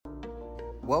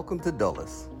Welcome to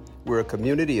Dulles. We're a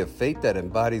community of faith that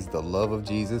embodies the love of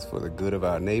Jesus for the good of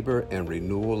our neighbor and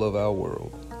renewal of our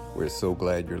world. We're so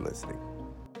glad you're listening.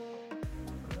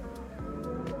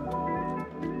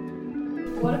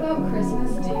 What about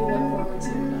Christmas do you look forward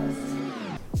to most?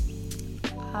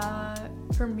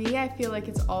 For me, I feel like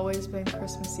it's always been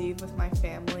Christmas Eve with my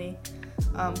family,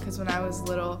 because when I was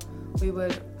little, we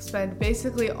would spend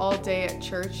basically all day at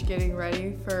church getting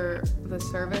ready for the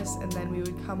service, and then we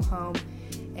would come home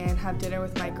and have dinner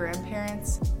with my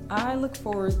grandparents. I look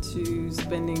forward to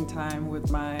spending time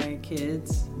with my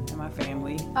kids and my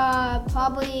family.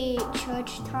 Probably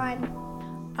church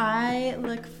time. I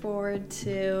look forward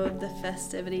to the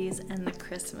festivities and the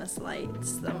Christmas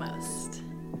lights the most.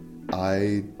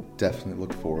 I definitely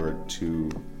look forward to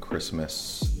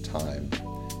Christmas time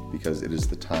because it is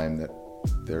the time that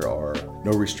there are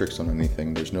no restrictions on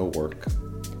anything. There's no work.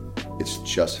 It's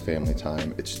just family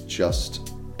time. It's just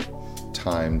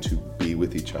time to be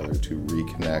with each other, to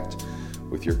reconnect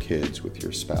with your kids, with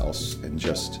your spouse, and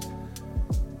just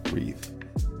breathe.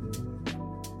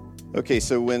 Okay,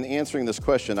 so when answering this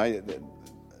question,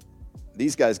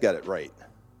 these guys got it right.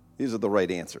 These are the right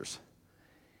answers.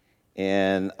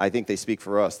 And I think they speak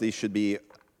for us. These should be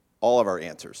all of our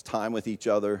answers. Time with each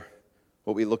other.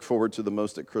 What we look forward to the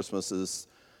most at Christmas is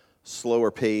slower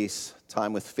pace,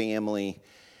 time with family.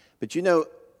 But you know,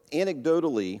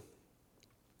 anecdotally,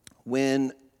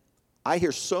 when I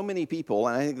hear so many people,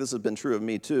 and I think this has been true of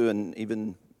me too, and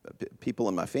even people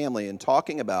in my family, and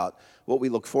talking about what we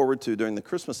look forward to during the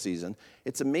Christmas season,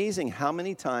 it's amazing how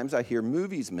many times I hear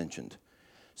movies mentioned.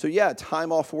 So yeah,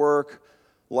 time off work,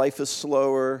 life is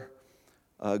slower,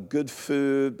 good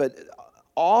food, but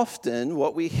often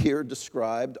what we hear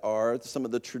described are some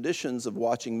of the traditions of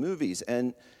watching movies.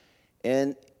 And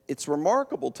it's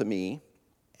remarkable to me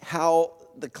how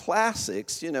the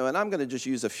classics, you know, and I'm going to just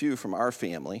use a few from our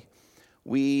family.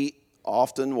 We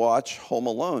often watch Home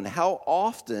Alone. How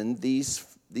often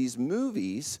these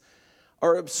movies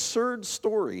are absurd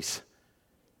stories,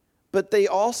 but they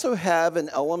also have an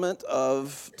element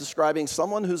of describing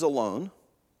someone who's alone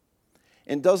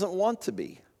and doesn't want to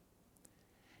be.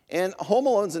 And Home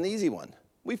Alone's an easy one.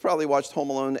 We've probably watched Home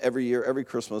Alone every year, every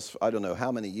Christmas, I don't know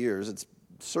how many years. It's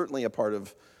certainly a part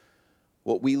of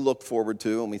what we look forward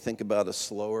to when we think about a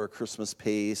slower Christmas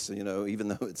pace, you know, even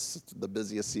though it's the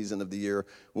busiest season of the year,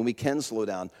 when we can slow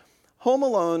down. Home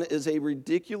Alone is a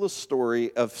ridiculous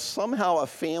story of somehow a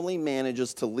family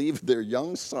manages to leave their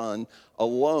young son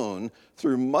alone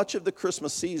through much of the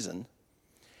Christmas season.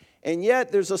 And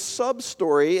yet there's a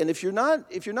sub-story, and if you're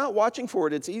not watching for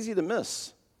it, it's easy to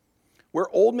miss, where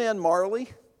Old Man Marley,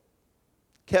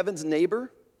 Kevin's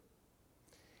neighbor,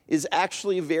 is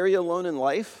actually very alone in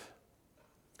life.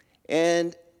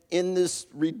 And in this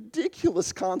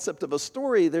ridiculous concept of a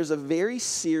story, there's a very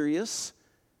serious,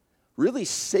 really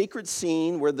sacred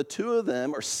scene where the two of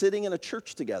them are sitting in a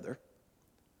church together,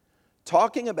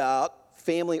 talking about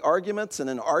family arguments and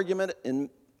an argument in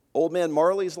Old Man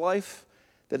Marley's life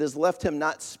that has left him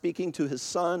not speaking to his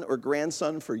son or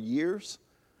grandson for years.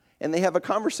 And they have a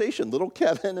conversation. Little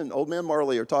Kevin and Old Man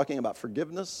Marley are talking about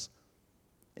forgiveness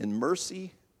and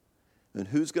mercy and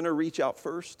who's going to reach out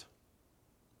first.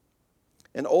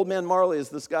 And Old Man Marley is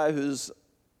this guy who's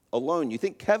alone. You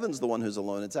think Kevin's the one who's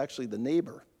alone. It's actually the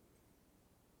neighbor.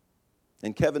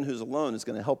 And Kevin, who's alone, is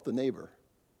going to help the neighbor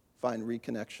find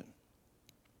reconnection.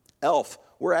 Elf.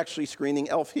 We're actually screening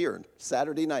Elf here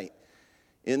Saturday night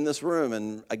in this room.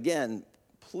 And again,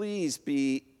 please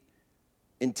be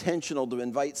intentional to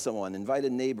invite someone, invite a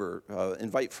neighbor,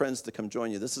 invite friends to come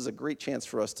join you. This is a great chance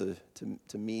for us to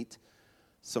meet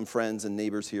some friends and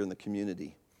neighbors here in the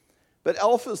community. But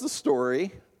Elf is the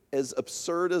story, as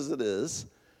absurd as it is,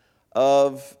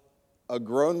 of a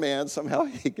grown man. Somehow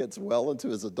he gets well into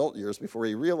his adult years before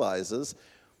he realizes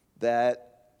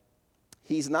that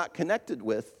he's not connected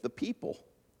with the people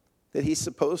that he's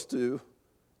supposed to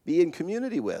be in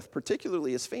community with,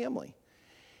 particularly his family.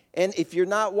 And if you're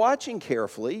not watching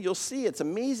carefully, you'll see it's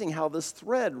amazing how this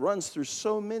thread runs through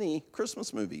so many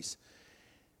Christmas movies.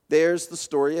 There's the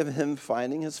story of him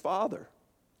finding his father.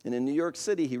 And in New York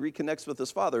City, he reconnects with his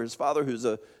father who's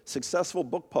a successful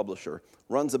book publisher,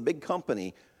 runs a big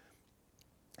company,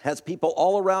 has people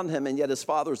all around him, and yet his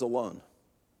father's alone.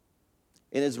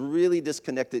 And is really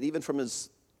disconnected even from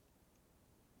his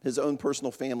own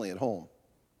personal family at home.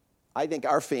 I think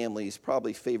our family's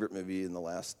probably favorite movie in the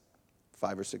last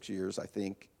 5 or 6 years, I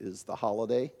think, is The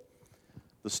Holiday.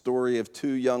 The story of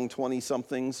two young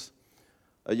 20-somethings,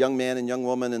 a young man and young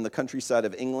woman in the countryside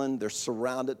of England. They're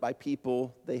surrounded by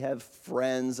people. They have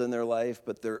friends in their life,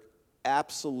 but they're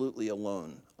absolutely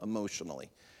alone emotionally.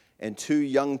 and 2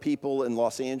 young people in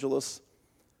Los Angeles,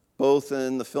 both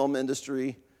in the film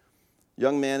industry,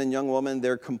 young man and young woman.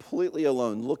 They're completely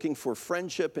alone, looking for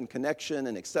friendship and connection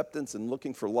and acceptance and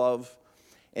looking for love.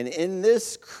 And in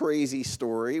this crazy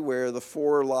story where the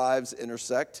 4 lives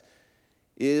intersect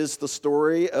is the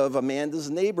story of Amanda's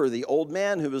neighbor, the old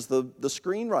man who was the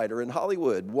screenwriter in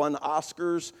Hollywood, won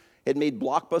Oscars, had made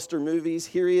blockbuster movies.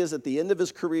 Here he is at the end of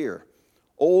his career,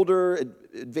 older,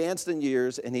 advanced in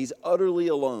years, and he's utterly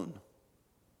alone.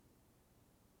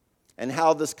 And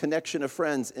how this connection of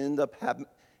friends end up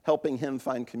helping him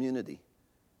find community.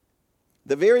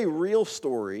 The very real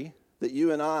story that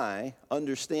you and I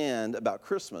understand about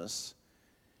Christmas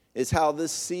is how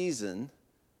this season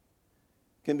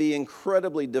can be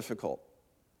incredibly difficult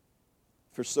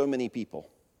for so many people.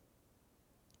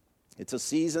 It's a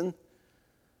season,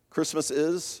 Christmas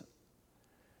is.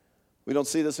 We don't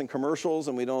see this in commercials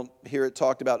and we don't hear it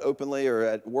talked about openly or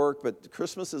at work, but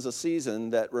Christmas is a season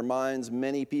that reminds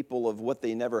many people of what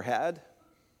they never had,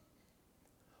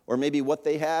 or maybe what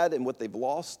they had and what they've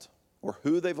lost, or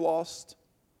who they've lost.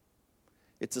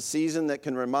 It's a season that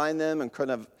can remind them and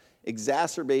kind of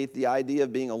exacerbate the idea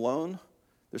of being alone.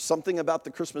 There's something about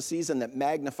the Christmas season that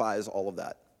magnifies all of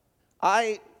that.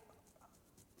 I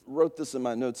wrote this in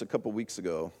my notes a couple weeks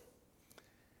ago,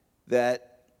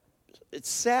 that it's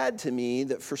sad to me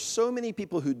that for so many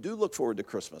people who do look forward to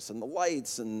Christmas and the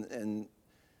lights and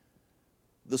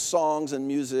the songs and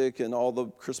music and all the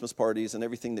Christmas parties and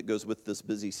everything that goes with this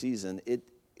busy season,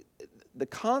 the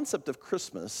concept of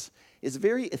Christmas is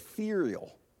very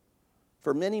ethereal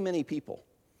for many, many people.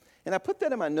 And I put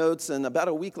that in my notes, and about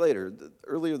a week later,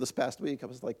 earlier this past week, I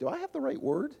was like, do I have the right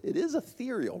word? It is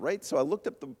ethereal, right? So I looked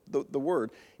up the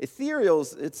word. Ethereal,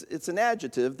 it's an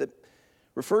adjective that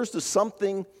refers to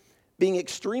something being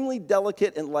extremely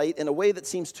delicate and light in a way that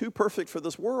seems too perfect for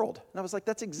this world. And I was like,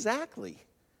 that's exactly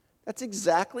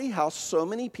how so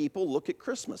many people look at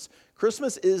Christmas.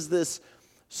 Christmas is this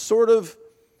sort of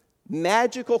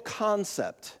magical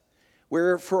concept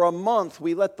where for a month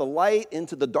we let the light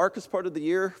into the darkest part of the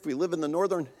year. If we live in the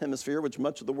northern hemisphere, which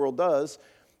much of the world does,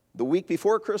 the week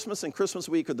before Christmas and Christmas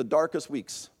week are the darkest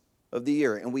weeks of the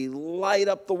year. And we light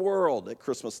up the world at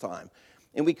Christmas time.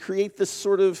 And we create this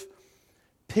sort of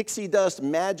pixie dust,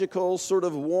 magical, sort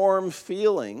of warm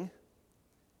feeling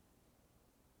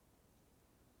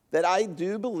that I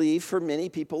do believe for many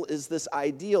people is this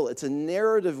ideal. It's a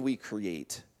narrative we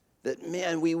create. That,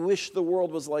 man, we wish the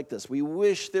world was like this. We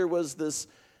wish there was this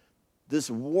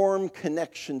warm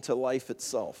connection to life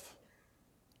itself.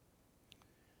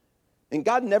 And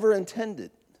God never intended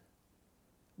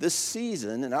this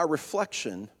season and our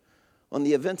reflection on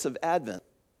the events of Advent.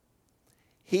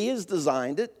 He has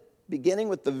designed it, beginning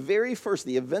with the very first,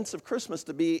 the events of Christmas,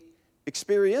 to be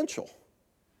experiential.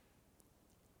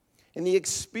 And the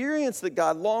experience that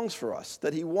God longs for us,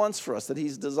 that He wants for us, that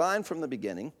He's designed from the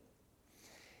beginning,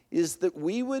 is that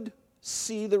we would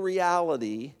see the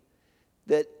reality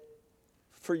that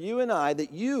for you and I,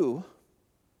 that you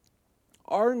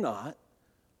are not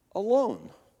alone.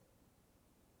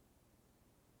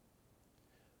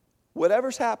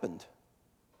 Whatever's happened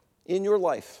in your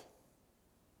life,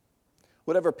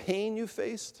 whatever pain you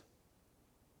faced,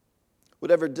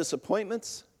 whatever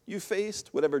disappointments you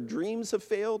faced, whatever dreams have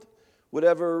failed,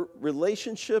 whatever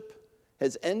relationship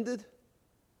has ended,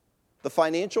 the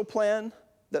financial plan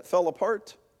that fell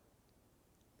apart,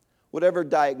 whatever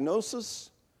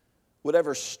diagnosis,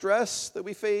 whatever stress that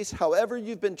we face, however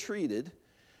you've been treated,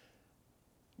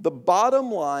 the bottom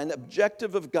line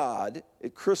objective of God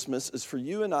at Christmas is for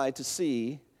you and I to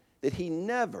see that He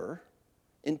never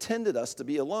intended us to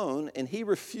be alone, and He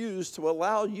refused to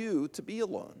allow you to be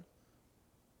alone.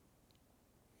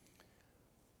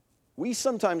 We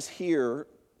sometimes hear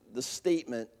the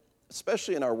statement,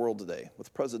 especially in our world today,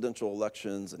 with presidential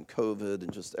elections and COVID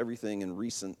and just everything in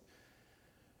recent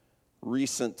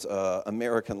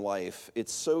American life,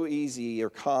 it's so easy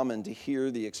or common to hear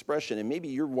the expression, and maybe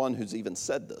you're one who's even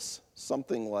said this,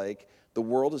 something like, the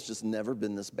world has just never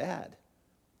been this bad.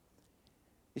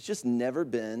 It's just never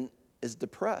been as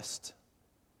depressed.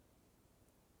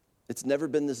 It's never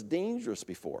been this dangerous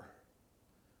before.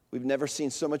 We've never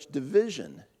seen so much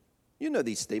division. You know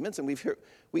these statements, and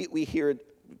we hear it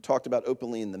talked about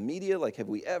openly in the media, like, have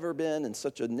we ever been in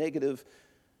such a negative,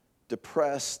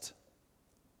 depressed,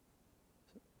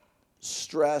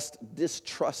 stressed,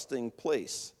 distrusting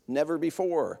place? Never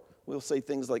before. We'll say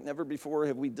things like, never before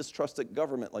have we distrusted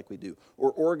government like we do,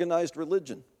 or organized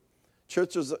religion.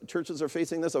 Churches are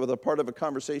facing this. I was a part of a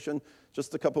conversation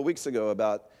just a couple weeks ago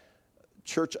about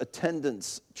church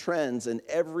attendance trends in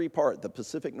every part, the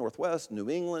Pacific Northwest, New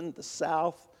England, the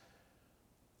South.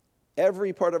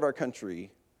 every part of our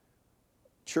country,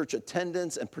 church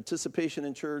attendance and participation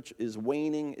in church is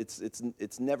waning.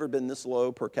 It's never been this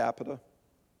low per capita.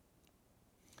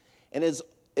 And as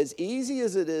easy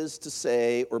as it is to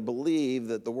say or believe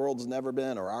that the world's never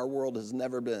been, or our world has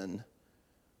never been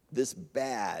this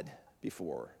bad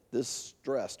before, this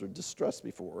stressed or distressed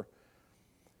before,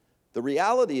 the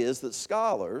reality is that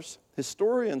scholars,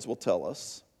 historians will tell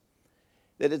us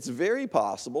that it's very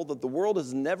possible that the world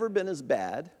has never been as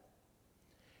bad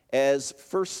as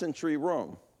first century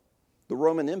Rome, the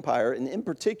Roman Empire, and in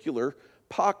particular,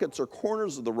 pockets or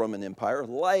corners of the Roman Empire,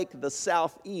 like the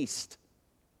southeast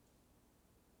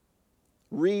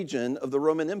region of the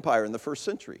Roman Empire in the first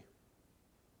century,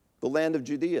 the land of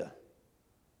Judea,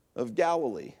 of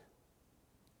Galilee.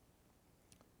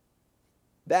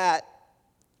 That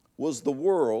was the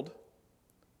world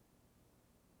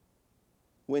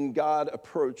when God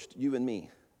approached you and me,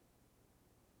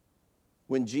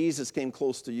 when Jesus came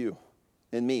close to you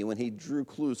and me, when he drew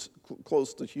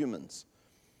close to humans.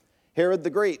 Herod the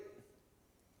Great,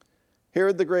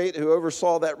 who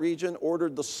oversaw that region,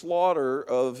 ordered the slaughter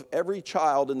of every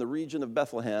child in the region of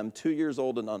Bethlehem 2 years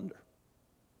old and under.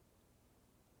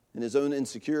 In his own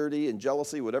insecurity and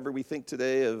jealousy, whatever we think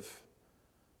today of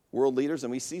world leaders,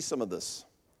 and we see some of this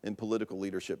in political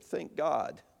leadership. Thank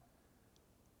God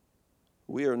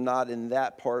we are not in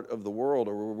that part of the world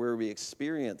or where we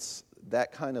experience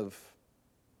that kind of,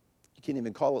 you can't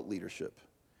even call it leadership.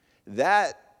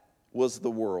 That was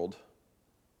the world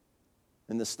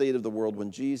and the state of the world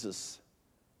when Jesus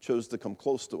chose to come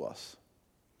close to us.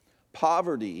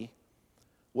 Poverty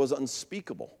was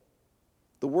unspeakable.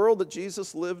 The world that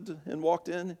Jesus lived and walked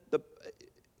in,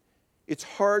 it's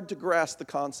hard to grasp the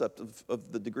concept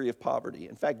of the degree of poverty.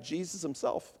 In fact, Jesus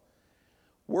himself,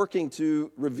 working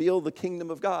to reveal the kingdom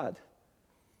of God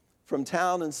from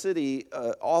town and city,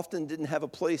 often didn't have a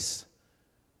place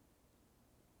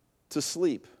to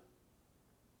sleep,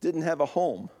 didn't have a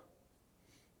home.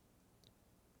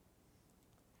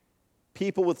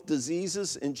 People with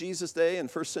diseases in Jesus' day, in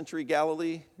first century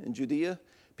Galilee and Judea,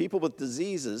 people with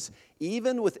diseases,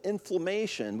 even with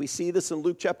inflammation. We see this in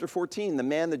Luke chapter 14. The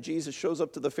man that Jesus shows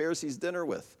up to the Pharisees' dinner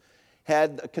with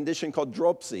had a condition called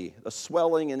dropsy, a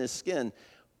swelling in his skin.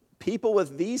 People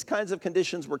with these kinds of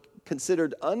conditions were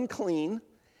considered unclean.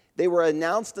 They were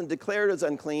announced and declared as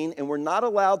unclean and were not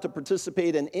allowed to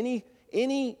participate in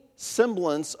any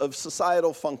semblance of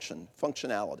societal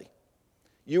functionality.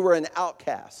 You were an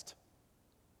outcast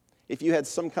if you had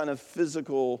some kind of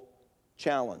physical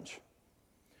challenge.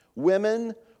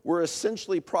 Women were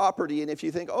essentially property, and if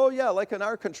you think, oh yeah, like in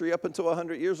our country up until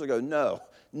 100 years ago, no,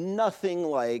 nothing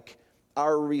like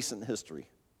our recent history.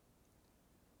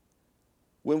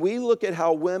 When we look at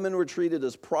how women were treated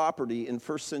as property in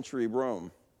first century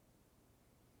Rome,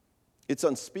 it's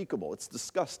unspeakable, it's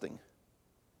disgusting.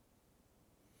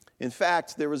 In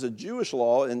fact, there was a Jewish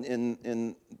law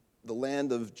in the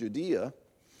land of Judea.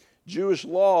 Jewish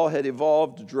law had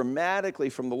evolved dramatically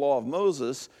from the law of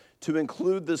Moses to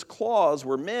include this clause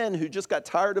where men who just got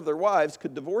tired of their wives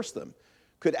could divorce them,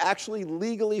 could actually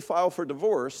legally file for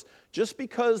divorce just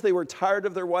because they were tired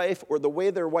of their wife or the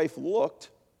way their wife looked.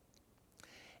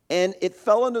 And it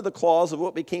fell under the clause of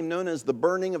what became known as the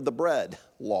burning of the bread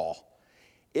law.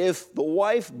 If the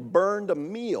wife burned a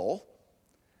meal,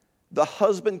 the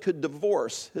husband could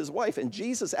divorce his wife. And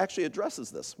Jesus actually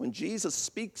addresses this. When Jesus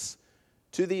speaks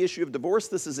to the issue of divorce,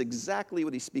 this is exactly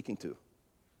what he's speaking to.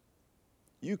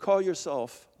 You call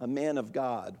yourself a man of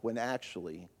God when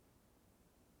actually,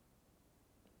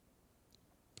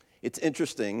 it's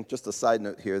interesting, just a side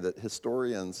note here, that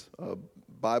historians,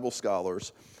 Bible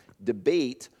scholars,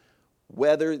 debate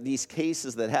whether these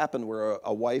cases that happened where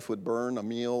a wife would burn a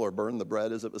meal or burn the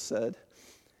bread, as it was said,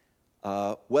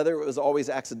 whether it was always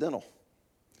accidental.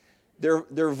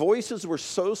 Their voices were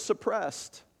so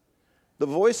suppressed. The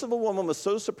voice of a woman was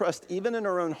so suppressed, even in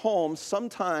her own home,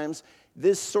 sometimes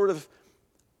this sort of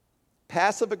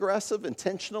passive-aggressive,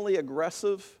 intentionally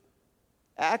aggressive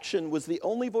action was the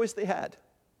only voice they had.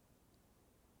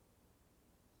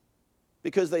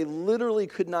 Because they literally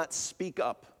could not speak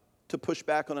up to push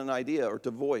back on an idea or to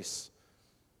voice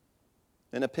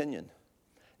an opinion.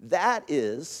 That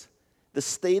is the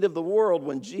state of the world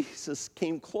when Jesus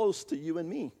came close to you and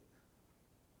me.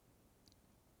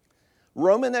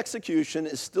 Roman execution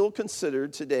is still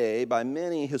considered today by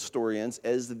many historians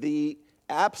as the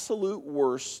absolute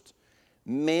worst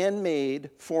man-made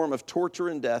form of torture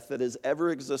and death that has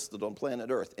ever existed on planet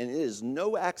Earth. And it is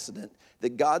no accident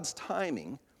that God's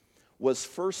timing was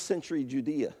first century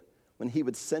Judea when he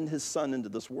would send his son into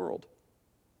this world.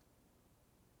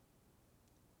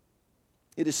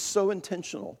 It is so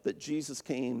intentional that Jesus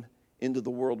came into the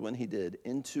world when he did,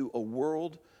 into a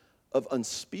world of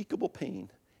unspeakable pain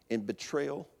and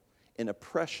betrayal and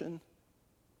oppression,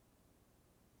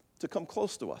 to come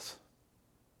close to us,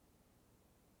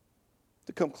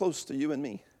 to come close to you and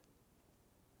me.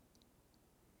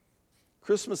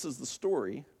 Christmas is the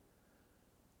story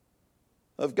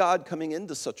of God coming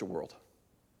into such a world,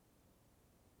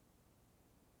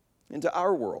 into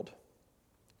our world,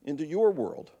 into your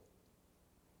world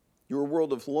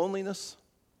of loneliness,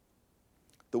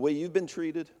 the way you've been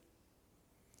treated,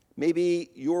 maybe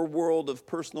your world of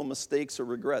personal mistakes or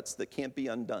regrets that can't be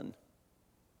undone.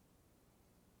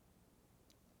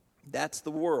 That's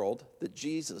the world that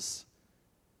Jesus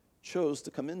chose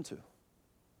to come into.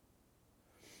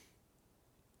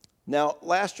 Now,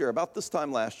 last year, about this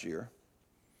time last year,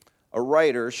 a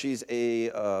writer, she's a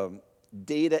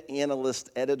data analyst,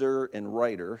 editor, and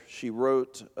writer. She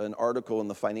wrote an article in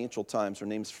the Financial Times. Her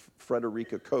name's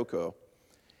Frederica Coco.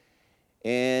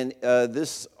 And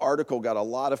this article got a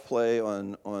lot of play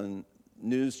on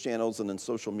news channels and in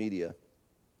social media.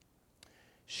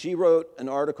 She wrote an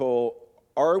article,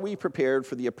 "Are we prepared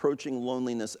for the approaching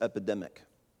loneliness epidemic?"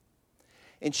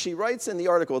 And she writes in the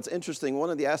article, it's interesting, one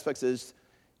of the aspects is,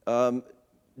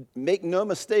 make no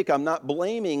mistake, I'm not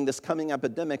blaming this coming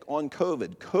epidemic on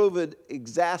COVID. COVID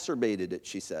exacerbated it,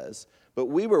 she says, but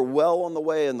we were well on the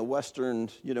way in the Western,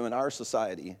 in our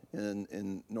society,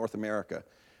 in North America.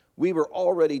 We were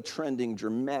already trending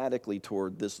dramatically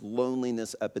toward this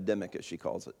loneliness epidemic, as she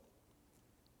calls it.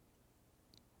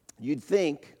 You'd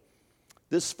think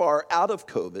this far out of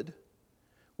COVID,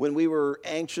 when we were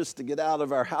anxious to get out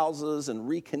of our houses and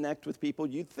reconnect with people,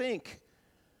 you'd think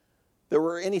there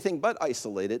were anything but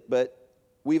isolated, but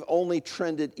we've only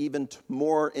trended even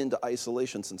more into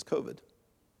isolation since COVID.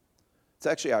 It's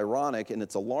actually ironic and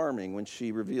it's alarming when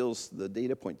she reveals the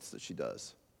data points that she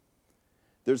does.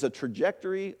 There's a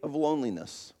trajectory of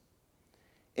loneliness.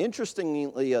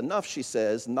 Interestingly enough, she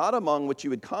says, not among what you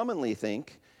would commonly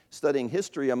think, studying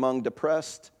history, among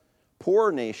depressed,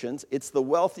 poor nations, it's the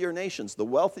wealthier nations. The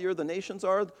wealthier the nations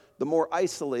are, the more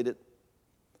isolated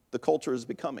the culture is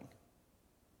becoming.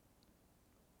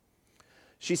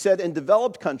 She said, in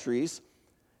developed countries,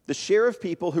 the share of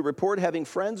people who report having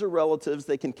friends or relatives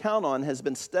they can count on has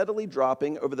been steadily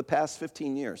dropping over the past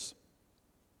 15 years.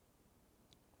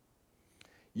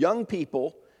 Young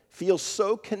people feel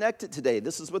so connected today.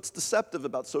 This is what's deceptive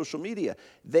about social media.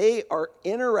 They are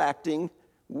interacting,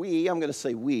 we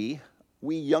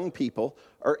young people,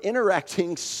 are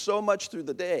interacting so much through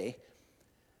the day,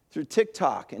 through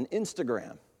TikTok and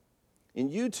Instagram and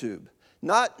YouTube.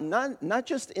 Not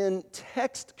just in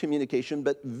text communication,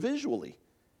 but visually,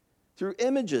 through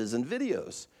images and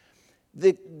videos.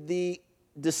 The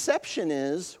deception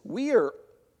is we are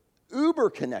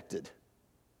uber connected,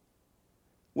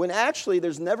 when actually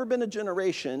there's never been a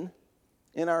generation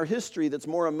in our history that's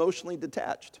more emotionally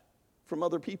detached from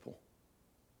other people.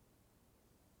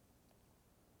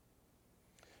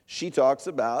 She talks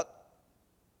about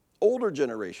older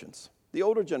generations, the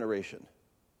older generation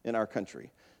in our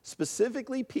country.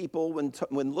 Specifically people,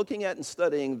 when looking at and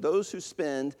studying those who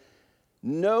spend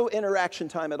no interaction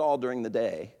time at all during the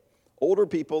day, older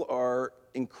people are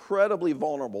incredibly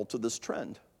vulnerable to this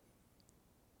trend.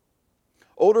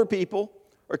 Older people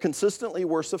are consistently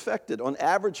worse affected. On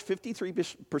average,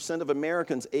 53% of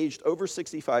Americans aged over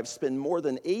 65 spend more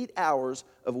than 8 hours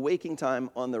of waking time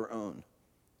on their own.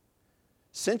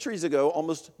 Centuries ago,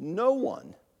 almost no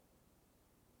one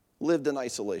lived in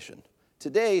isolation.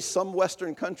 Today, some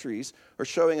Western countries are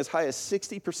showing as high as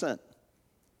 60%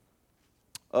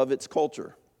 of its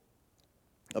culture,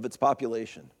 of its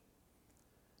population,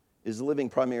 is living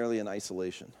primarily in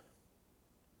isolation.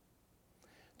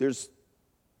 There's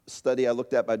a study I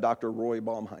looked at by Dr. Roy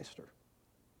Baumeister.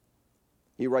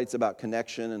 He writes about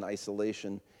connection and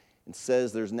isolation and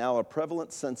says there's now a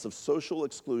prevalent sense of social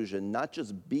exclusion, not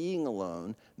just being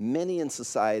alone. Many in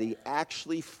society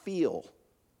actually feel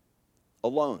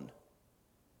alone.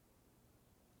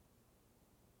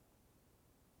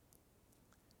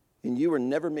 And you were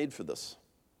never made for this.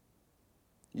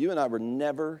 You and I were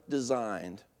never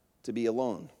designed to be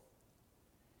alone.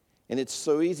 And it's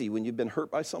so easy when you've been hurt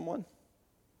by someone,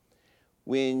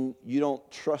 when you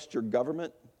don't trust your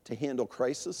government to handle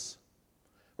crisis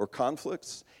or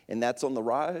conflicts, and that's on the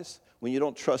rise, when you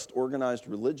don't trust organized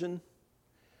religion,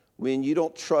 when you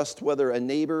don't trust whether a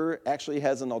neighbor actually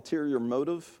has an ulterior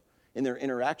motive in their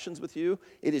interactions with you,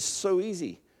 it is so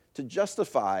easy to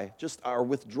justify just our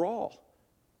withdrawal.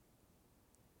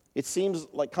 It seems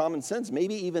like common sense,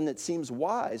 maybe even it seems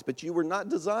wise, but you were not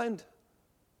designed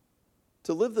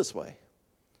to live this way.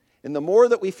 And the more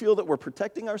that we feel that we're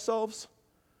protecting ourselves,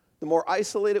 the more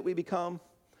isolated we become,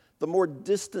 the more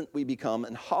distant we become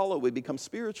and hollow we become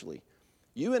spiritually.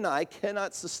 You and I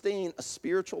cannot sustain a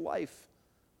spiritual life,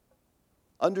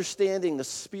 understanding the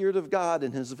Spirit of God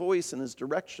and His voice and His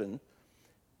direction,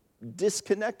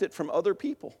 disconnected from other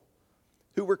people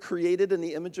who were created in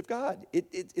the image of God.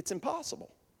 It's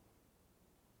impossible.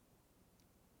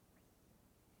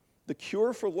 The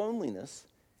cure for loneliness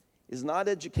is not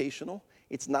educational.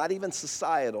 It's not even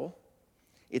societal.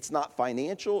 It's not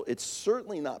financial. It's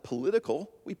certainly not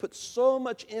political. We put so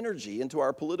much energy into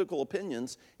our political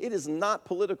opinions. It is not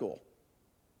political.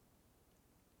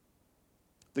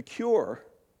 The cure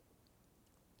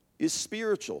is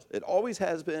spiritual. It always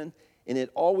has been, and it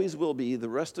always will be the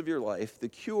rest of your life. The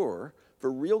cure for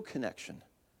real connection.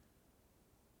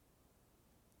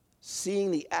 Seeing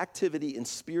the activity and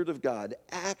Spirit of God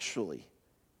actually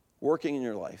working in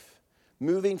your life.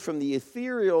 Moving from the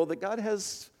ethereal, that God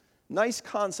has nice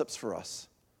concepts for us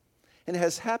and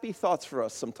has happy thoughts for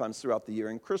us sometimes throughout the year,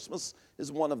 and Christmas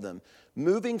is one of them.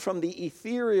 Moving from the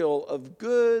ethereal of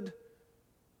good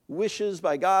wishes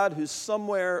by God who's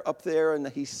somewhere up there, and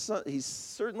he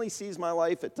certainly sees my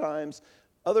life at times.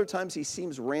 Other times he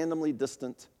seems randomly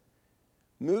distant.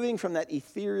 Moving from that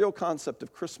ethereal concept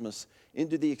of Christmas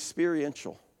into the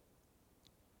experiential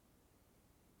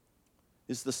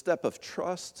is the step of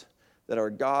trust that our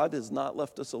God has not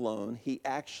left us alone. He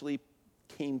actually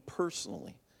came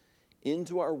personally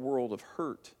into our world of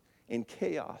hurt and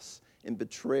chaos and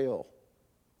betrayal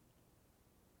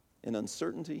and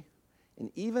uncertainty, and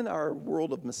even our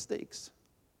world of mistakes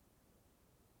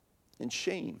and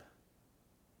shame.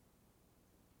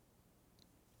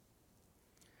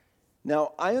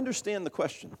 Now, I understand the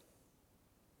question.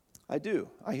 I do.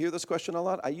 I hear this question a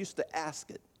lot. I used to ask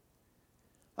it.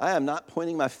 I am not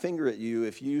pointing my finger at you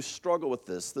if you struggle with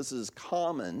this. This is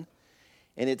common,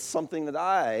 and it's something that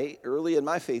I, early in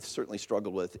my faith, certainly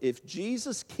struggled with. If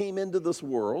Jesus came into this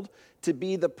world to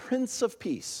be the Prince of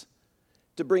Peace,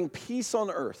 to bring peace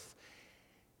on earth,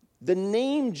 the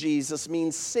name Jesus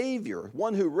means Savior,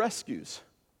 one who rescues.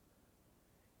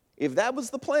 If that was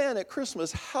the plan at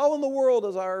Christmas, how in the world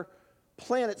is our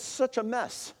planet such a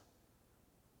mess?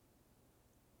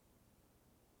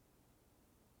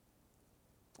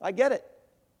 I get it.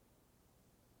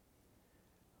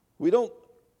 We don't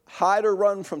hide or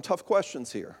run from tough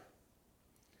questions here.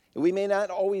 We may not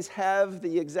always have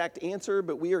the exact answer,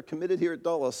 but we are committed here at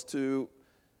Dulles to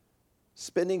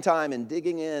spending time and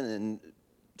digging in and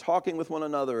talking with one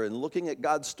another and looking at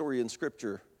God's story in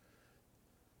Scripture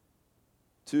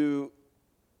to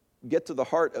get to the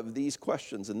heart of these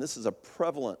questions. And this is a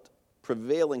prevalent,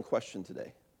 prevailing question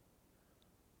today.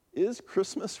 Is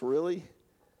Christmas really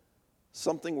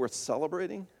something worth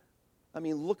celebrating? I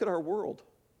mean, look at our world.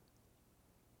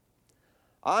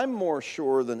 I'm more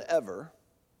sure than ever,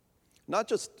 not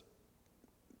just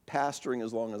pastoring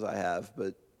as long as I have,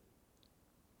 but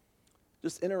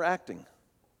just interacting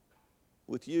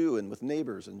with you and with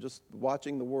neighbors and just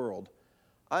watching the world.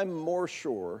 I'm more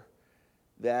sure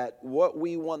that what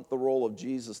we want the role of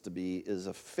Jesus to be is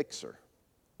a fixer.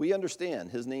 We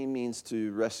understand his name means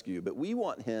to rescue, but we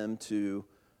want him to,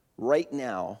 right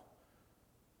now,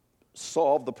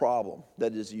 solve the problem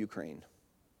that is Ukraine.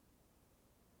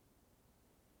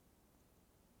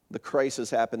 The crisis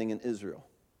happening in Israel,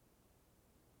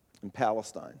 in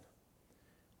Palestine.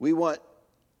 We want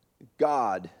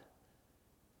God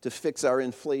to fix our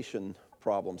inflation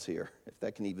problems here, if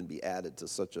that can even be added to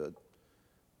such a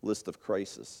list of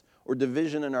crises, or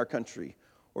division in our country,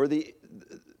 or the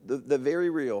very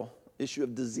real issue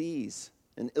of disease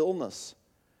and illness.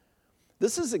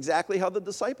 This is exactly how the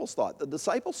disciples thought. The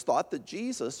disciples thought that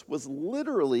Jesus was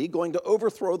literally going to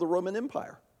overthrow the Roman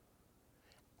Empire.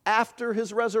 After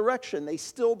his resurrection, they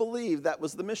still believed that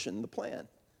was the mission, the plan.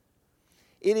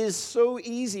 It is so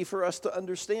easy for us to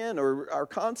understand, or our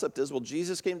concept is, well,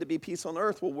 Jesus came to be peace on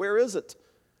earth. Well, where is it?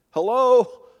 Hello?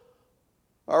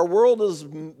 Our world is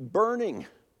burning.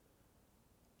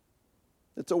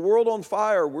 It's a world on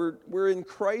fire. We're in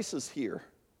crisis here.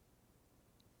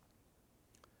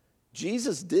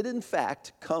 Jesus did, in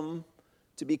fact, come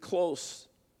to be close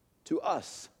to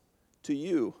us, to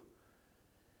you.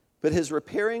 But his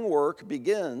repairing work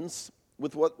begins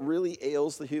with what really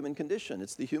ails the human condition.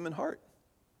 It's the human heart.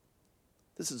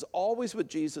 This is always what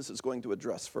Jesus is going to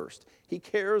address first. He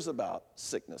cares about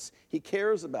sickness. He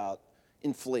cares about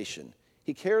inflation.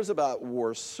 He cares about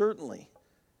war, certainly.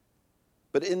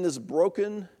 But in this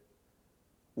broken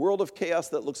world of chaos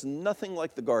that looks nothing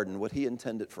like the garden, what he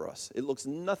intended for us, it looks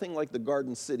nothing like the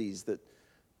garden cities that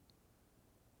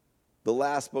the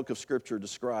last book of Scripture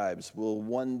describes will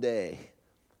one day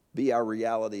be our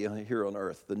reality here on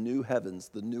earth, the new heavens,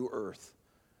 the new earth,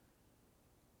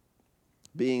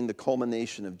 being the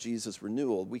culmination of Jesus'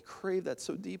 renewal. We crave that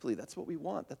so deeply. That's what we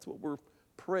want. That's what we're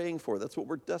praying for. That's what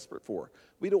we're desperate for.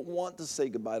 We don't want to say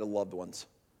goodbye to loved ones.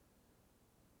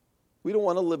 We don't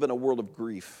want to live in a world of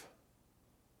grief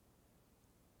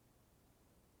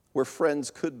where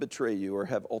friends could betray you or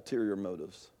have ulterior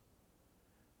motives.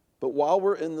 But while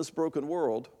we're in this broken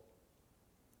world,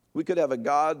 we could have a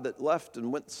God that left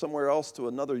and went somewhere else to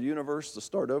another universe to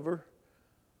start over.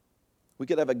 We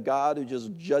could have a God who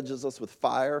just judges us with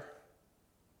fire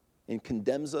and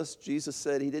condemns us. Jesus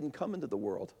said he didn't come into the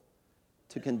world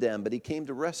to condemn, but he came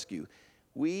to rescue.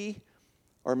 We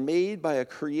are made by a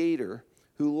creator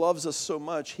who loves us so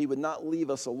much he would not leave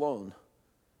us alone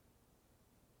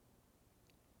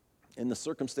in the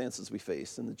circumstances we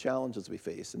face, in the challenges we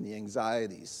face, in the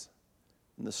anxieties,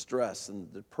 in the stress and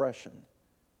the depression.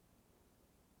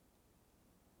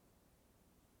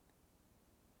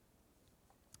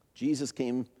 Jesus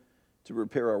came to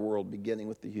repair our world, beginning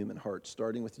with the human heart,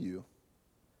 starting with you,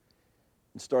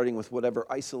 and starting with whatever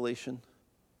isolation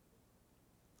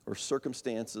or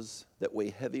circumstances that weigh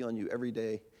heavy on you every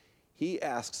day. He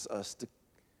asks us to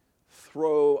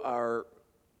throw our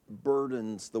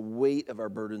burdens, the weight of our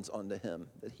burdens, onto him,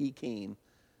 that he came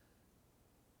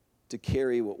to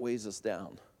carry what weighs us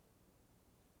down.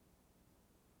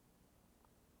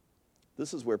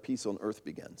 This is where peace on earth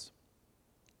begins.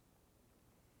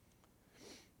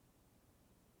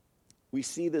 We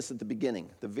see this at the beginning,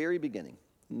 the very beginning,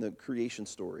 in the creation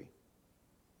story.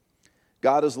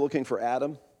 God is looking for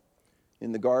Adam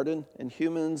in the garden, and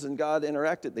humans and God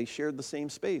interacted. They shared the same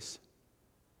space.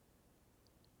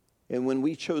 And when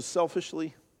we chose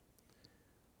selfishly,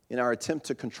 in our attempt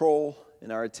to control,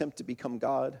 in our attempt to become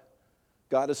God,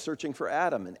 God is searching for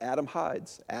Adam, and Adam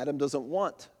hides. Adam doesn't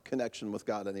want connection with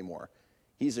God anymore.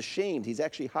 He's ashamed. He's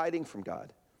actually hiding from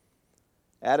God.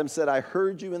 Adam said, I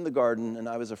heard you in the garden, and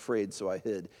I was afraid, so I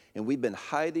hid. And we've been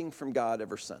hiding from God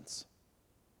ever since.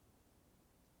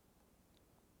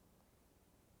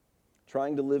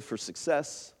 Trying to live for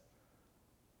success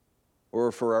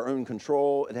or for our own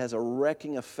control, it has a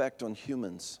wrecking effect on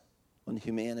humans, on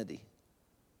humanity.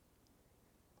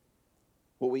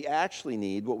 What we actually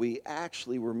need, what we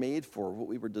actually were made for, what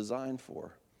we were designed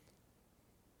for,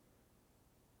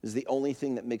 is the only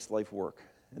thing that makes life work,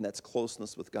 and that's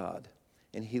closeness with God.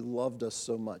 And he loved us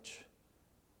so much.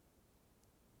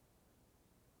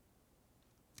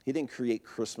 He didn't create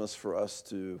Christmas for us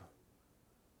to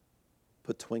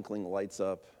put twinkling lights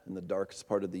up in the darkest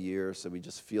part of the year so we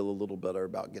just feel a little better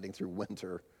about getting through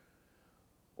winter,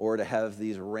 or to have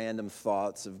these random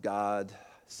thoughts of God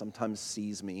sometimes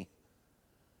sees me.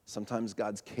 Sometimes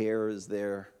God's care is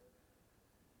there.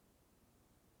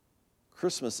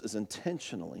 Christmas is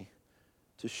intentionally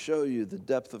to show you the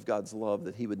depth of God's love,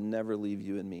 that he would never leave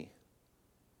you and me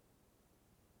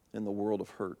in the world of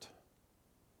hurt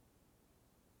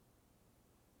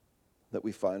that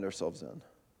we find ourselves in.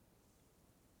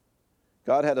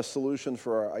 God had a solution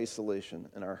for our isolation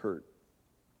and our hurt.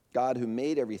 God who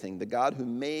made everything, the God who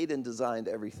made and designed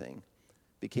everything,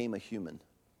 became a human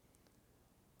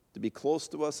to be close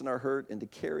to us in our hurt and to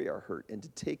carry our hurt and to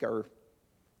take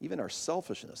even our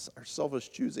selfishness, our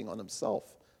selfish choosing on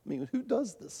himself. I mean, who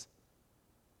does this?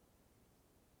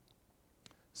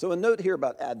 So a note here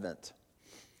about Advent.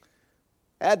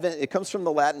 Advent, it comes from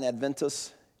the Latin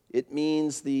adventus. It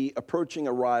means the approaching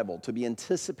arrival, to be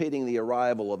anticipating the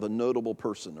arrival of a notable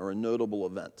person or a notable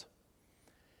event.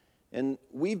 And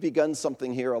we've begun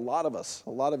something here, a lot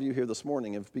of you here this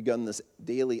morning have begun this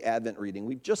daily Advent reading.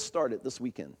 We've just started this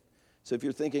weekend. So if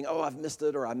you're thinking, oh, I've missed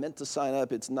it or I meant to sign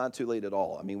up, it's not too late at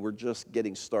all. I mean, we're just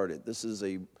getting started. This is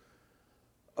a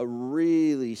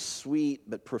really sweet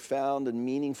but profound and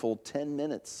meaningful 10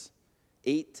 minutes,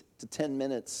 8 to 10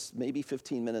 minutes, maybe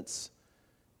 15 minutes,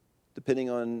 depending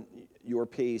on your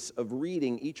pace, of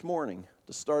reading each morning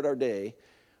to start our day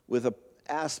with an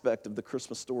aspect of the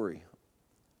Christmas story,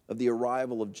 of the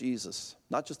arrival of Jesus,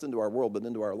 not just into our world, but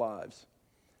into our lives.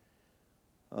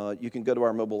 You can go to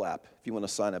our mobile app if you want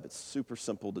to sign up. It's super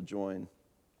simple to join.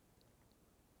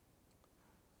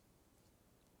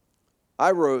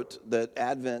 I wrote that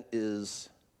Advent is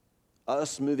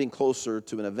us moving closer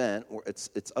to an event, or it's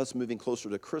us moving closer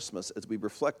to Christmas as we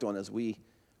reflect on, as we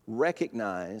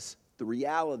recognize the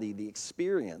reality, the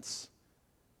experience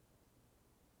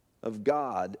of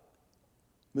God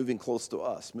moving close to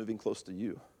us, moving close to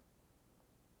you.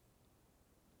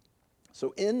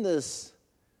 So in this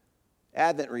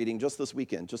Advent reading just this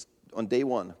weekend, just on day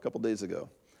one, a couple days ago,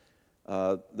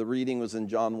 The reading was in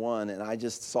John 1, and I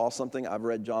just saw something. I've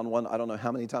read John 1. I don't know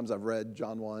how many times I've read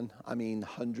John 1. I mean,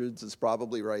 hundreds is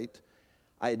probably right.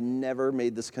 I had never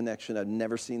made this connection. I'd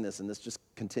never seen this, and this just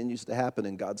continues to happen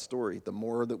in God's story. The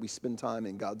more that we spend time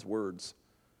in God's words,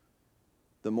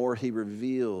 the more he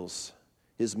reveals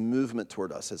his movement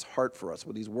toward us, his heart for us,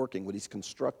 what he's working, what he's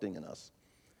constructing in us.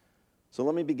 So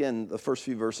let me begin the first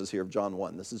few verses here of John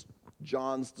 1. This is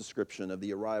John's description of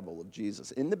the arrival of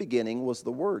Jesus. In the beginning was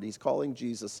the Word. He's calling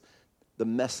Jesus the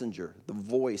messenger, the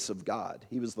voice of God.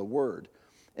 He was the Word.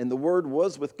 And the Word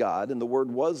was with God, and the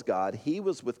Word was God. He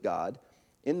was with God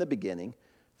in the beginning.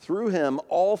 Through him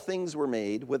all things were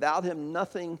made. Without him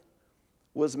nothing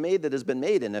was made that has been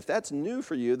made. And if that's new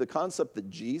for you, the concept that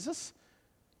Jesus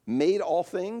made all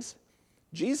things,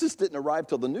 Jesus didn't arrive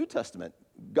till the New Testament.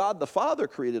 God the Father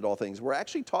created all things. We're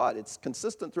actually taught, it's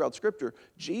consistent throughout Scripture,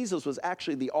 Jesus was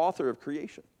actually the author of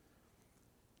creation.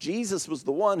 Jesus was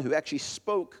the one who actually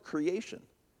spoke creation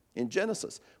in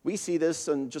Genesis. We see this,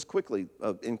 and just quickly,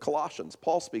 in Colossians,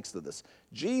 Paul speaks to this.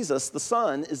 Jesus, the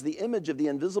Son, is the image of the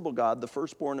invisible God, the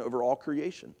firstborn over all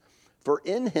creation. For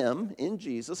in him, in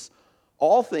Jesus,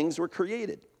 all things were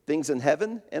created, things in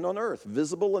heaven and on earth,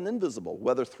 visible and invisible,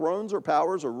 whether thrones or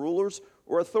powers or rulers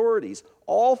or authorities.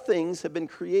 All things have been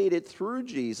created through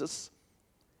Jesus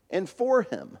and for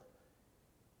him.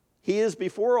 He is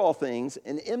before all things,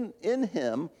 and in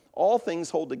him all things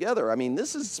hold together. I mean,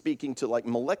 this is speaking to like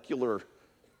molecular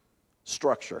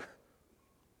structure.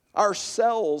 Our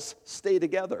cells stay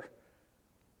together.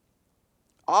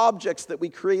 Objects that we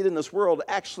create in this world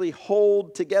actually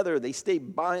hold together. They stay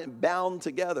bound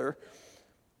together.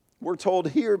 We're told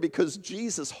here because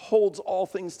Jesus holds all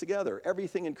things together,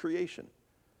 everything in creation.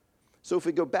 So if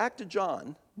we go back to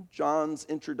John's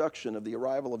introduction of the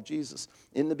arrival of Jesus,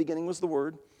 in the beginning was the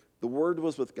Word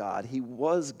was with God, he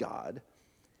was God.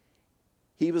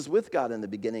 He was with God in the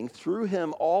beginning. Through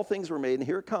him all things were made, and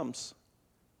here it comes.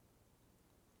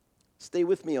 Stay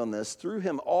with me on this. Through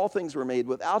him all things were made.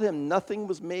 Without him nothing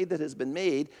was made that has been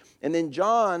made. And then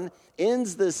John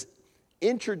ends this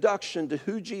introduction to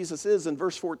who Jesus is in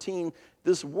verse 14.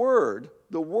 This Word,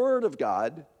 the Word of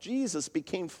God, Jesus,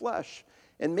 became flesh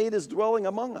and made his dwelling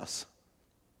among us.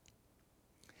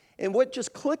 And what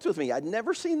just clicked with me, I'd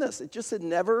never seen this. It just had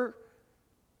never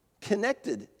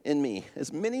connected in me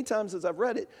as many times as I've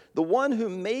read it. The one who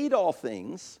made all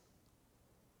things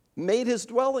made his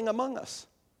dwelling among us.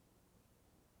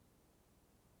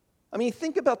 I mean,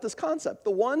 think about this concept.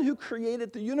 The one who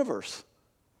created the universe.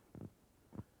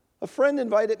 A friend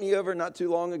invited me over not too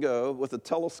long ago with a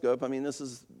telescope. I mean, this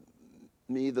is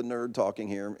me, the nerd, talking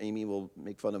here. Amy will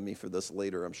make fun of me for this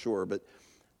later, I'm sure. But,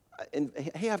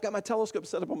 hey, I've got my telescope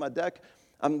set up on my deck.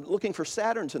 I'm looking for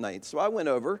Saturn tonight. So I went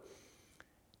over,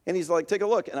 and he's like, take a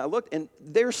look. And I looked, and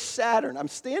there's Saturn. I'm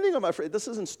standing on my friend. This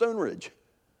is in Stone Ridge.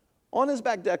 On his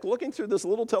back deck, looking through this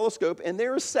little telescope, and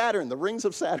there is Saturn, the rings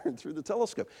of Saturn through the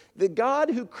telescope. The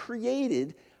God who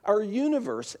created our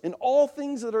universe and all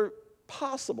things that are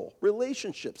possible,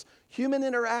 relationships, human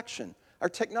interaction, our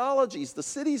technologies, the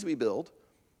cities we build,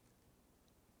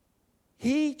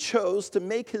 he chose to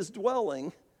make his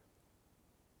dwelling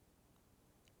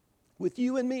with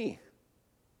you and me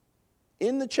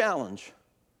in the challenge,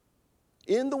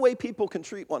 in the way people can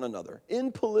treat one another,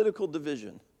 in political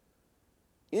division,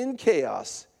 in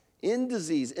chaos, in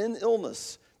disease, in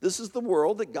illness. This is the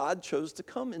world that God chose to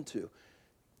come into,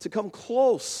 to come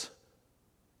close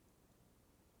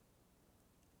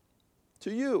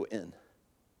to you in.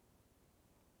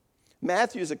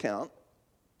 Matthew's account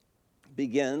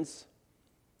begins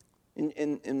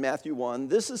in Matthew 1.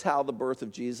 This is how the birth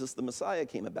of Jesus, the Messiah,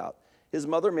 came about. His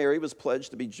mother Mary was pledged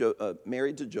to be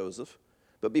married to Joseph,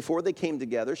 but before they came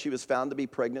together, she was found to be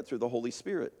pregnant through the Holy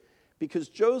Spirit. Because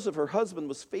Joseph, her husband,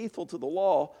 was faithful to the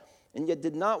law and yet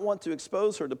did not want to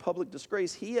expose her to public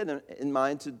disgrace, he had in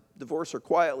mind to divorce her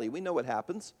quietly. We know what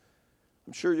happens.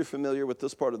 I'm sure you're familiar with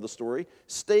this part of the story.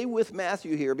 Stay with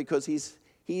Matthew here because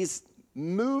he's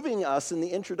moving us in the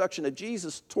introduction of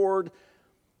Jesus toward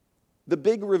the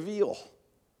big reveal.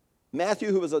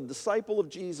 Matthew, who was a disciple of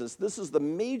Jesus, this is the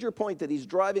major point that he's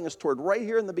driving us toward right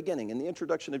here in the beginning, in the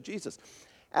introduction of Jesus.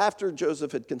 After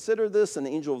Joseph had considered this, an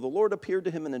angel of the Lord appeared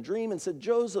to him in a dream and said,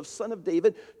 Joseph, son of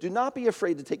David, do not be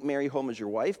afraid to take Mary home as your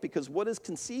wife, because what is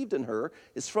conceived in her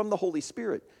is from the Holy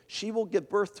Spirit. She will give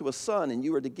birth to a son, and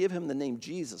you are to give him the name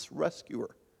Jesus,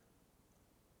 Rescuer.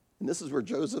 And this is where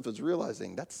Joseph is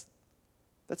realizing that's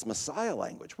Messiah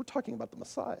language. We're talking about the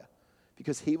Messiah,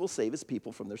 because he will save his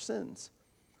people from their sins.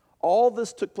 All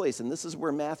this took place, and this is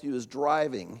where Matthew is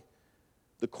driving,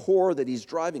 the core that he's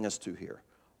driving us to here.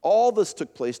 All this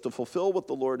took place to fulfill what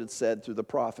the Lord had said through the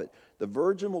prophet. The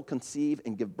virgin will conceive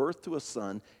and give birth to a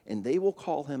son, and they will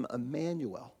call him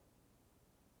Emmanuel.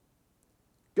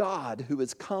 God who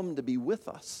has come to be with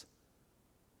us.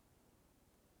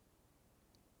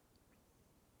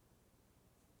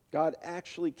 God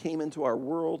actually came into our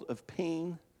world of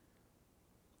pain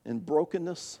and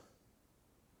brokenness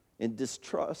and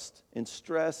distrust and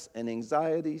stress and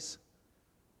anxieties,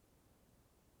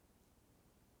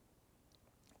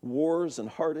 wars and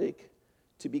heartache,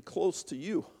 to be close to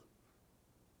you.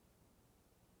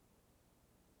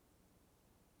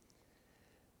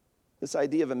 This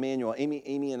idea of Emmanuel,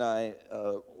 Amy and I,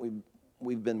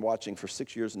 we've been watching for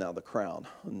 6 years now The Crown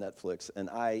on Netflix, and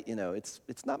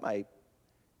it's not my,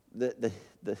 the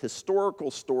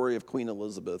historical story of Queen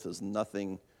Elizabeth is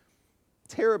nothing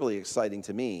terribly exciting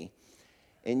to me,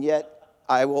 and yet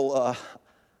I will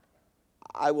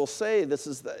say this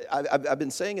is I've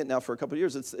been saying it now for a couple of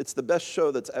years. It's the best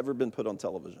show that's ever been put on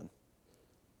television.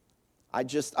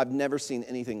 I've never seen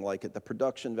anything like it. The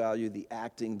production value, the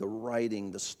acting, the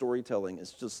writing, the storytelling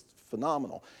is just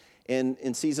phenomenal. And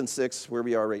in season 6, where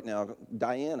we are right now,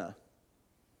 Diana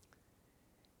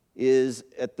is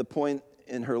at the point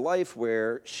in her life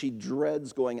where she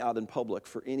dreads going out in public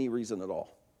for any reason at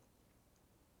all.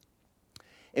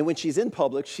 And when she's in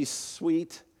public, she's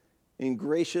sweet and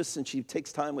gracious, and she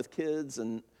takes time with kids,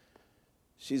 and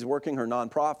she's working her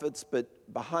nonprofits, but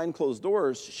behind closed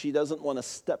doors, she doesn't want to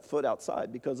step foot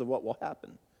outside because of what will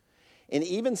happen. And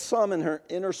even some in her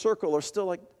inner circle are still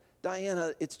like,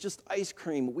 Diana, it's just ice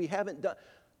cream. We haven't done,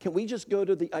 can we just go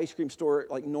to the ice cream store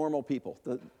like normal people?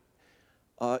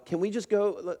 Can we just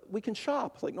go, we can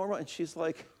shop like normal. And she's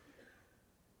like,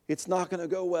 it's not going to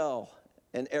go well.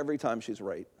 And every time she's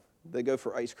right. They go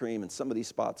for ice cream, and some of these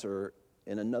spots are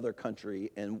in another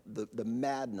country, and the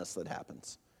madness that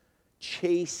happens.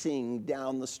 Chasing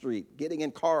down the street, getting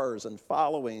in cars and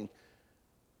following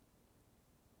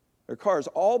their cars,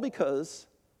 all because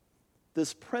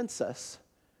this princess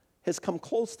has come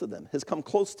close to them, has come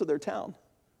close to their town,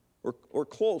 or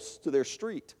close to their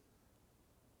street.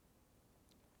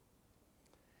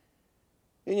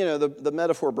 And the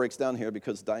metaphor breaks down here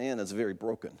because Diana is very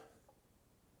broken.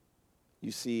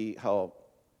 You see how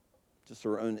just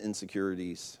her own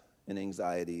insecurities and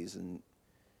anxieties, and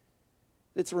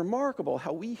it's remarkable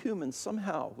how we humans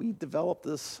somehow, we develop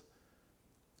this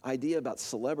idea about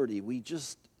celebrity. We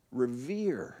just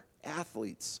revere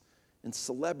athletes and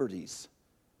celebrities,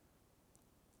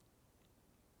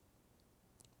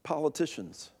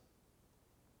 politicians.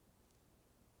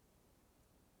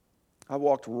 I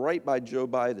walked right by Joe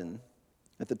Biden.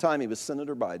 At the time, he was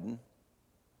Senator Biden.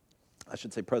 I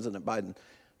should say President Biden.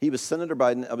 He was Senator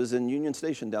Biden. I was in Union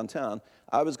Station downtown.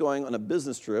 I was going on a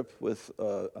business trip with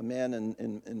a man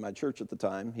in my church at the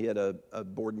time. He had a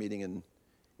board meeting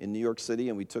in New York City,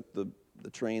 and we took the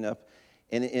train up.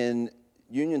 And in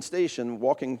Union Station,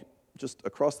 walking just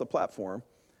across the platform,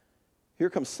 here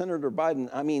comes Senator Biden.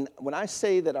 I mean, when I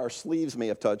say that our sleeves may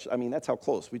have touched, I mean, that's how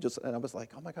close. And I was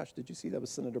like, oh my gosh, did you see that was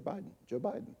Senator Biden, Joe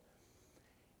Biden?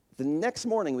 The next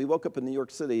morning, we woke up in New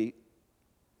York City.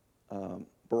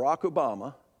 Barack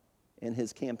Obama and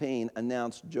his campaign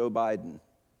announced Joe Biden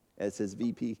as his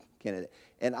VP candidate.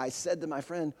 And I said to my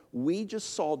friend, we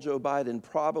just saw Joe Biden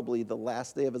probably the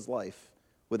last day of his life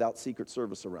without Secret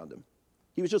Service around him.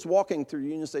 He was just walking through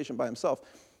Union Station by himself.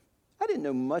 I didn't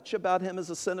know much about him as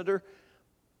a senator,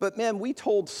 but man, we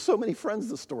told so many friends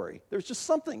the story. There's just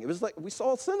something. It was like we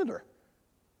saw a senator.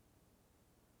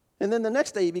 And then the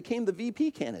next day, he became the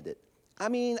VP candidate. I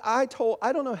mean, I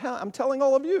don't know how, I'm telling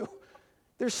all of you.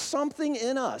 There's something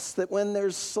in us that when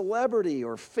there's celebrity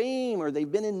or fame or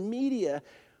they've been in media,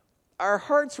 our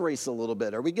hearts race a little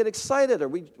bit, or we get excited, or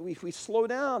we slow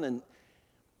down. And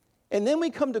then we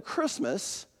come to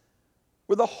Christmas,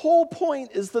 where the whole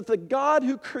point is that the God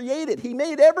who created, he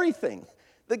made everything.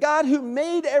 The God who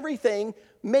made everything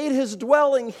made his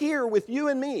dwelling here with you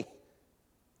and me.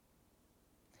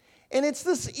 And it's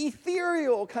this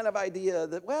ethereal kind of idea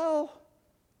that, well,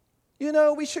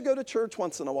 we should go to church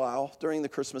once in a while during the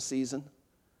Christmas season.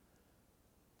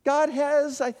 God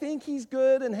I think he's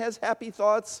good and has happy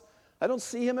thoughts. I don't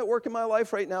see him at work in my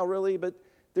life right now, really, but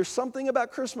there's something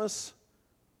about Christmas.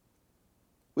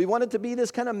 We want it to be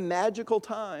this kind of magical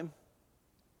time.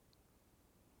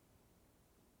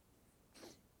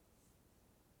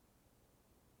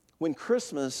 When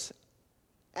Christmas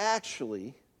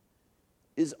actually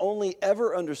is only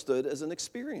ever understood as an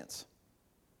experience.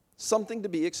 Something to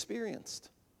be experienced.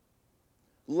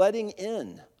 Letting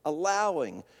in,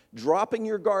 allowing, dropping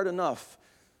your guard enough,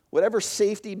 whatever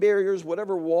safety barriers,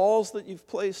 whatever walls that you've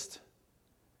placed,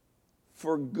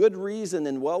 for good reason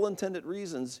and well-intended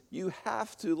reasons, you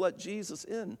have to let Jesus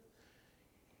in.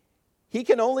 He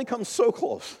can only come so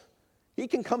close. He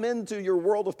can come into your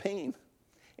world of pain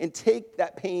and take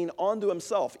that pain onto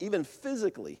himself, even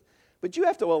physically. But you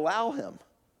have to allow him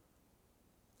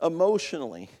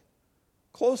emotionally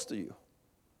close to you.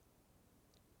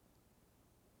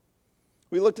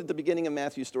 We looked at the beginning of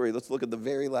Matthew's story. Let's look at the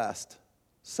very last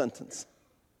sentence.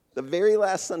 The very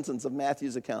last sentence of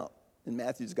Matthew's account in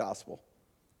Matthew's gospel.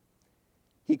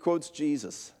 He quotes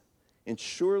Jesus, and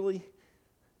surely,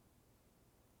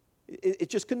 it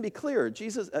just couldn't be clearer.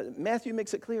 Matthew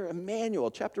makes it clear. Emmanuel,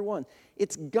 chapter 1.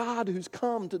 It's God who's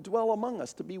come to dwell among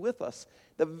us, to be with us.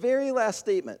 The very last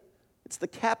statement, it's the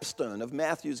capstone of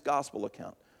Matthew's gospel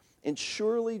account. And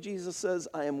surely, Jesus says,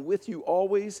 I am with you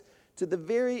always to the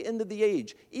very end of the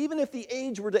age. Even if the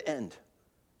age were to end,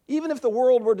 even if the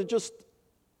world were to just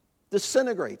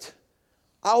disintegrate,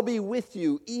 I'll be with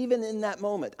you even in that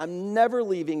moment. I'm never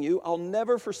leaving you. I'll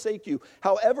never forsake you.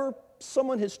 However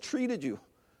someone has treated you,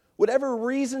 whatever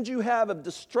reasons you have of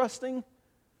distrusting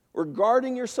or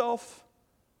guarding yourself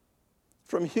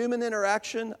from human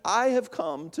interaction, I have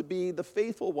come to be the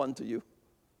faithful one to you.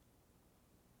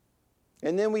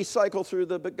 And then we cycle through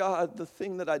but God, the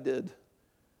thing that I did,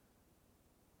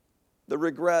 the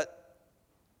regret,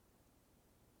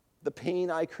 the pain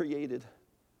I created,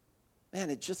 man,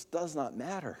 it just does not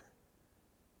matter.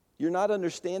 You're not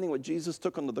understanding what Jesus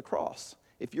took onto the cross.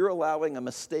 If you're allowing a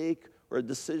mistake or a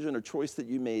decision or choice that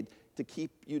you made to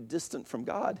keep you distant from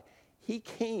God, he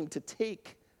came to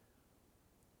take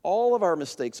all of our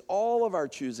mistakes, all of our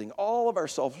choosing, all of our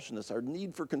selfishness, our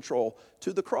need for control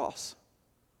to the cross.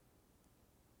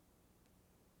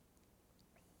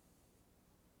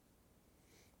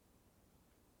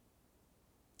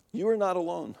 You are not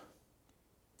alone.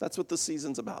 That's what this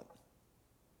season's about.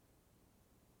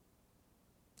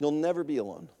 You'll never be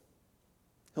alone.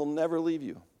 He'll never leave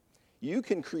you. You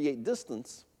can create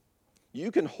distance.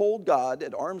 You can hold God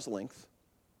at arm's length,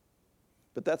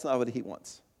 but that's not what he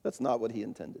wants. That's not what he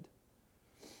intended.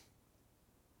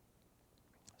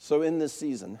 So in this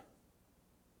season,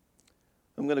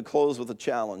 I'm going to close with a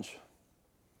challenge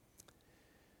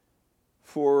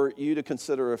for you to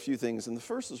consider a few things, and the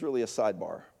first is really a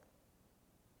sidebar.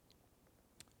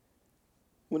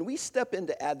 When we step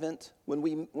into Advent, when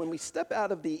we step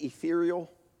out of the ethereal,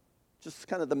 just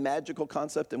kind of the magical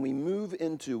concept, and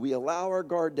we allow our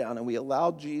guard down and we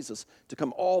allow Jesus to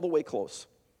come all the way close,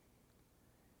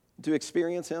 to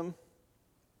experience him,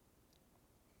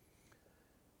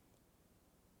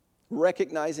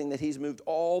 recognizing that he's moved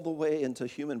all the way into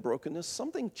human brokenness,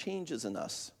 something changes in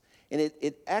us. And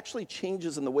it actually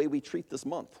changes in the way we treat this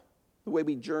month, the way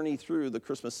we journey through the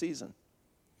Christmas season.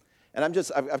 And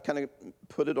I've kind of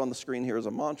put it on the screen here as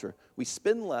a mantra. We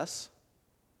spend less,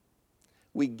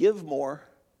 we give more,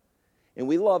 and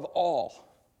we love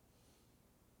all.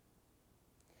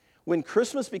 When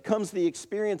Christmas becomes the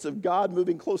experience of God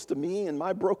moving close to me in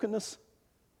my brokenness,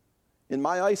 in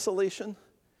my isolation,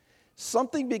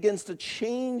 something begins to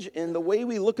change in the way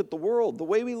we look at the world, the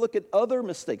way we look at other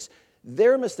mistakes,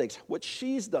 their mistakes, what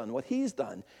she's done, what he's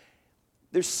done.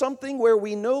 There's something where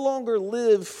we no longer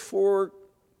live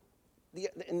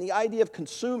in the idea of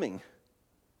consuming.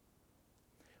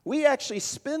 We actually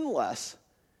spend less.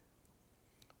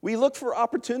 We look for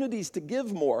opportunities to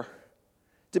give more,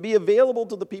 to be available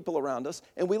to the people around us,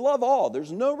 and we love all.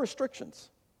 There's no restrictions.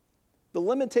 The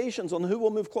limitations on who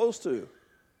we'll move close to,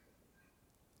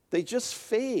 they just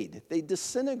fade. They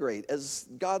disintegrate as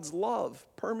God's love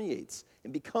permeates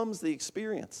and becomes the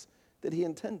experience that he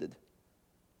intended.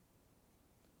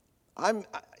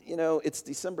 It's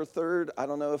December 3rd. I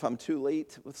don't know if I'm too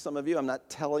late with some of you. I'm not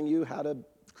telling you how to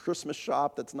Christmas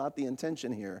shop. That's not the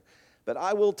intention here. But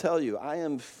I will tell you, I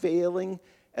am failing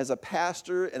as a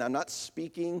pastor, and I'm not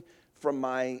speaking from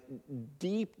my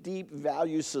deep, deep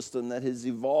value system that has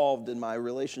evolved in my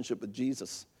relationship with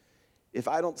Jesus. If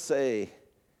I don't say,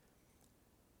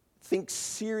 think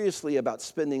seriously about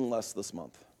spending less this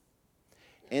month,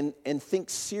 and think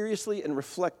seriously and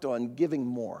reflect on giving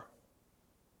more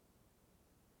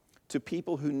to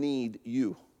people who need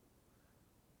you.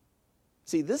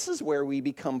 See, this is where we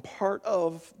become part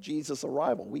of Jesus'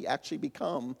 arrival. We actually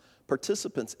become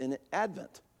participants in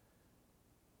Advent.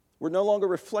 We're no longer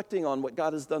reflecting on what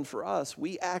God has done for us.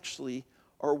 We actually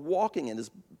are walking in, as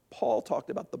Paul talked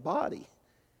about the body.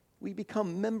 We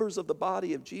become members of the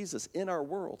body of Jesus in our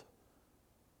world.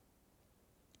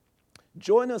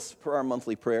 Join us for our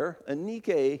monthly prayer.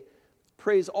 Anike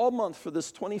prays all month for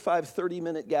this 25,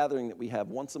 30-minute gathering that we have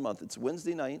once a month. It's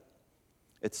Wednesday night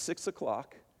at 6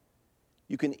 o'clock.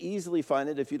 You can easily find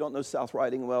it if you don't know South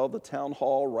Riding well, the town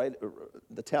hall,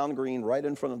 the town green right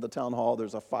in front of the town hall.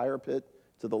 There's a fire pit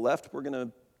to the left. We're going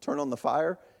to turn on the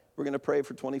fire. We're going to pray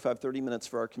for 25, 30 minutes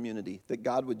for our community, that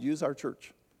God would use our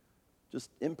church,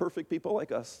 just imperfect people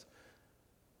like us,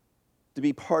 to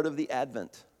be part of the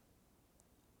Advent.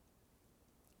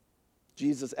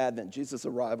 Jesus' Advent, Jesus'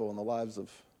 arrival in the lives of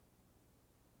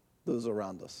those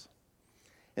around us.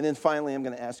 And then finally, I'm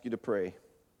going to ask you to pray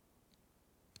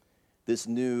this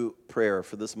new prayer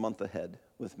for this month ahead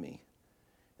with me.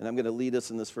 And I'm going to lead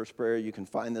us in this first prayer. You can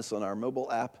find this on our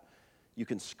mobile app. You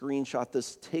can screenshot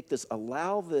this, take this,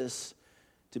 allow this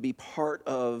to be part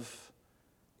of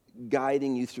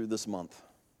guiding you through this month.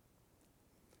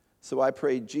 So I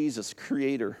pray, Jesus,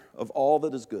 creator of all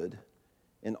that is good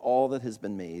and all that has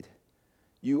been made,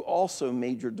 you also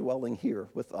made your dwelling here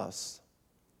with us,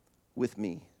 with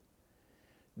me.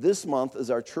 This month,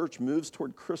 as our church moves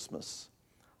toward Christmas,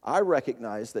 I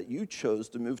recognize that you chose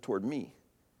to move toward me.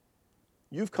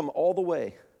 You've come all the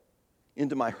way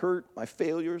into my hurt, my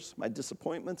failures, my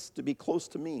disappointments, to be close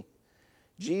to me.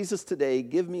 Jesus, today,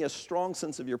 give me a strong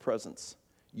sense of your presence.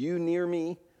 You near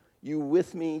me, you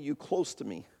with me, you close to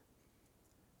me.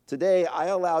 Today, I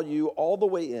allow you all the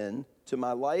way in to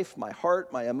my life, my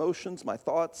heart, my emotions, my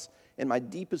thoughts, and my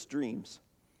deepest dreams.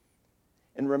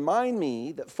 And remind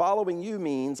me that following you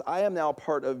means I am now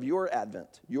part of your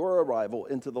advent, your arrival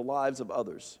into the lives of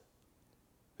others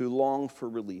who long for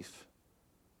relief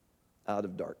out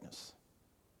of darkness.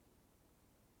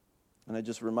 And I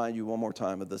just remind you one more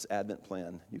time of this Advent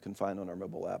plan you can find on our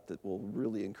mobile app that will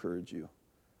really encourage you.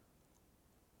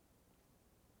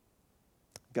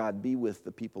 God, be with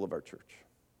the people of our church.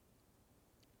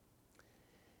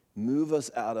 Move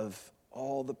us out of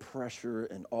all the pressure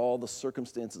and all the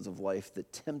circumstances of life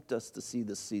that tempt us to see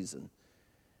this season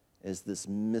as this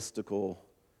mystical,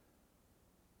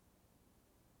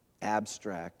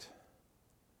 abstract,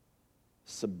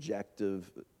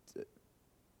 subjective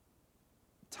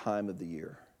time of the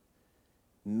year.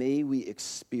 May we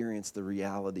experience the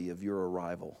reality of your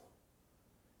arrival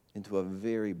into a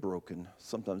very broken,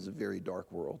 sometimes a very dark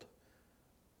world,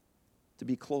 to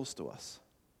be close to us,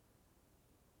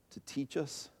 to teach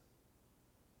us,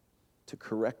 to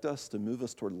correct us, to move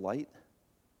us toward light,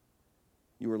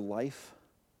 your life.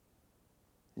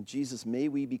 And Jesus, may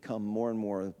we become more and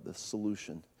more the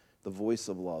solution, the voice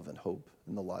of love and hope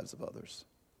in the lives of others.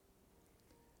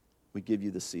 We give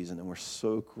you this season, and we're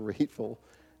so grateful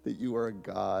that you are a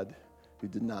God who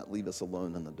did not leave us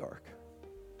alone in the dark.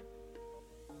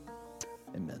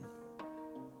 Amen.